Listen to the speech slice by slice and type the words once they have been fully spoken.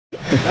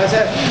That's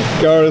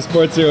it. Go to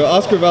Sports Zero.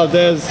 Oscar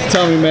Valdez,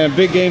 tell me, man,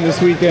 big game this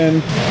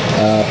weekend.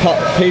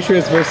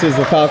 Patriots versus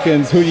the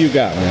Falcons. Who do you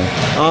got, man?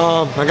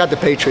 I got the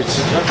Patriots.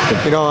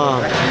 You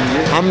know,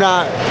 I'm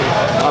not.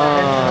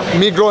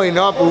 Me growing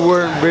up, we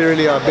weren't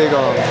really a big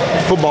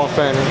football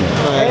fan.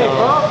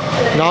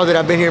 And, now that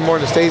I've been here more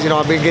in the States, you know,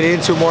 I've been getting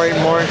into more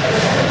and more.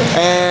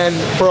 And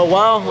for a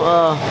while,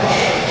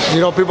 you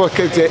know, people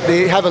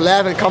they have a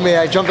laugh and call me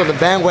I jumped on the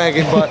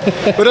bandwagon, but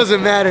it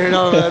doesn't matter. You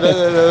know,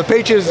 the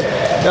Patriots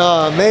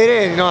made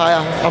it. And, you know,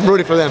 I'm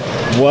rooting for them.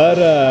 What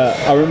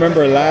I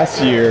remember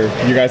last year,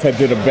 you guys had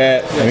did a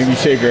bet. I think you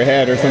shaved your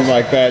head or something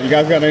like that. You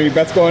guys got any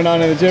bets going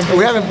on in the gym?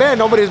 We haven't bet.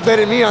 Nobody's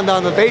betting me on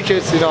the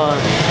Patriots. You know,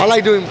 I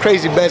like doing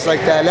crazy bets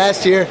like that.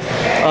 Last year,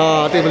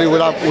 I think we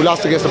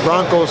lost against the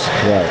Broncos,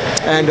 right?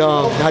 And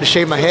I had to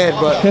shave my head.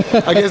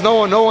 But I guess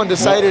no one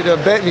decided to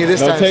bet me this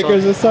time. No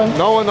takers this time?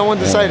 No one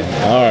decided.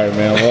 Yeah. All right,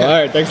 man. Well,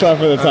 all right. Thanks a lot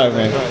for the time,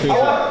 man.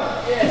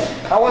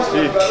 How was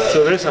it?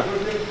 Cerveza.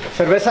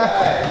 Cerveza?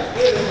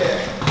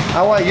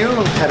 How are you?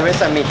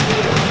 Cerveza me.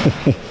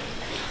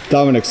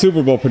 Dominic,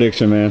 Super Bowl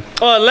prediction, man.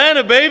 Oh,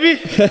 Atlanta, baby.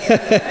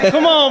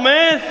 Come on,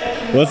 man.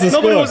 What's the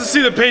score? Nobody wants to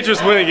see the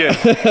Patriots win again.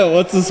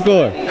 What's the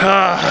score?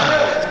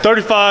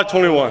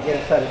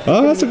 35-21.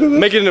 Oh, that's a good one.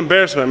 Make it an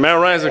embarrassment. Matt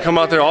Ryan's going to come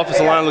out there.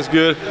 Offensive line looks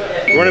good.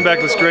 Running back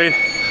looks great.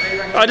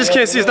 I just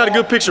can't see. It's not a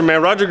good picture,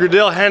 man. Roger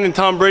Goodell handing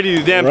Tom Brady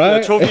the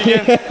damn trophy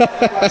again.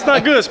 It's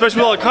not good,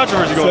 especially with all the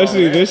controversy going on.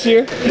 Especially this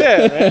year?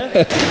 Yeah,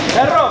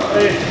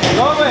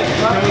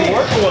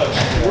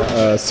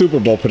 man. Super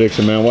Bowl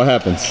prediction, man. What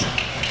happens?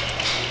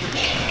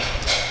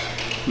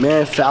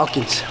 Man,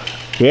 Falcons.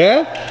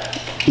 Yeah?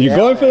 You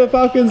going for the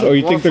Falcons, or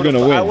you think they're going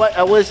to win?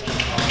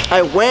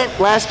 I went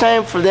last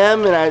time for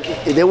them, and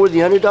they were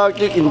the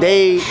underdog, and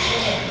they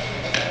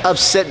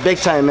upset big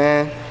time,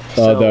 man.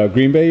 So, the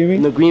Green Bay, you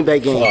mean? The Green Bay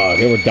game. Oh,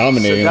 they were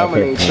dominating.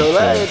 So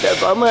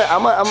I'm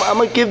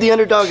gonna give the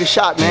underdog a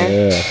shot, man.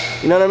 Yeah.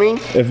 You know what I mean?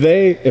 If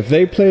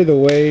they play the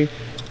way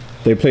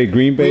they played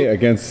Green Bay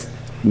against,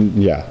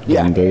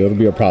 it'll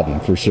be a problem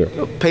for sure.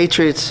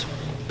 Patriots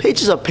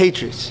are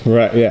Patriots.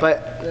 Right. Yeah.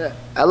 But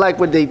I like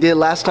what they did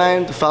last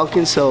time, the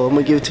Falcons. So I'm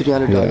gonna give it to the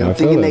underdog. Yeah, I'm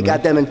thinking they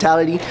got that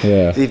mentality.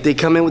 Yeah. If they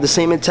come in with the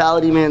same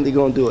mentality, man, they're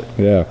gonna do it.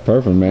 Yeah.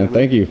 Perfect, man.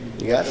 Thank you.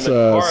 You got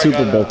it.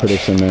 Super Bowl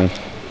prediction, man.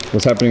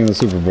 What's happening in the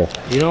Super Bowl?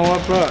 You know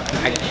what, bro?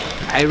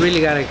 I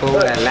really gotta go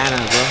with Atlanta,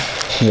 bro.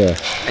 Yeah.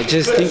 I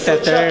just think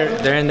that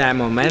they're in that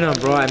momentum,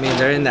 bro. I mean,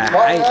 they're in that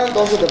hype.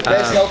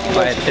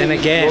 But then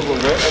again,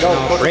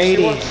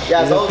 Brady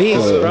is a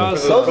beast, bro.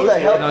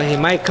 So he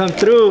might come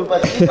through.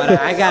 But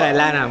I got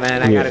Atlanta,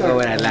 man. I gotta go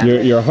with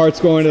Atlanta. Your heart's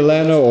going to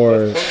Atlanta,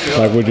 or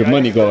like would your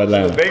money go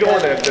Atlanta?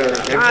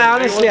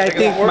 Honestly, I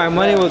think my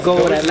money would go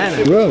with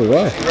Atlanta. Really?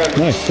 Wow.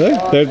 Nice.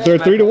 They're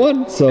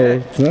 3-1,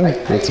 so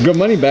it's good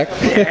money back.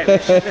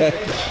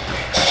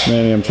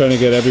 Manny, I'm trying to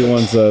get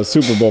everyone's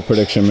Super Bowl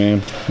prediction,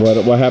 man.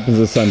 What happens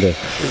this Sunday?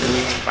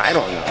 I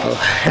don't know.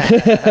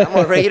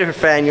 I'm a Raider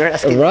fan. You're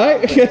asking.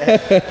 Right?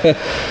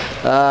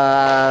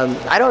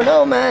 I don't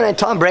know, man.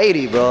 Tom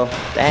Brady, bro.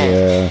 Damn.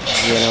 Yeah.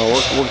 You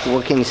know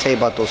what can you say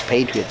about those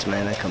Patriots,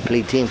 man? A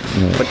complete team.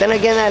 Yeah. But then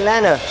again,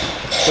 Atlanta.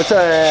 What's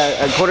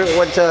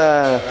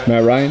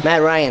Matt Ryan?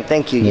 Matt Ryan.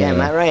 Thank you. Yeah,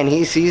 Matt Ryan.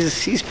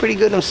 He's pretty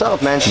good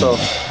himself, man. So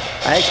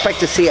I expect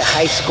to see a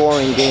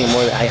high-scoring game.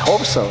 I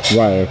hope so.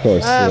 Right. Of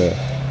course.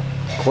 Yeah.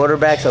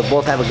 Quarterbacks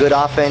both have a good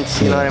offense,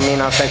 you know what I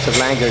mean? Offensive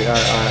lines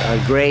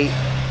are great,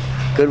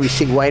 good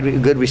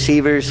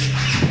receivers.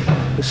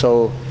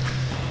 So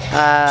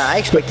I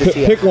expect to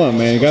see. Pick one,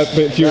 man.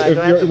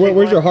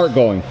 Where's your heart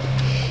going?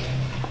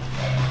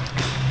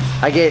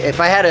 If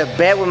I had a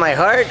bet with my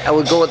heart, I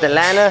would go with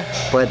Atlanta.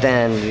 But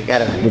then you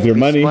gotta with your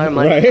money,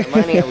 right? With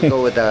money, I would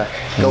go with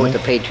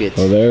the Patriots.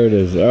 Well, there it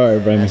is. All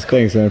right, Brandon.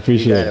 Thanks, man.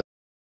 Appreciate it.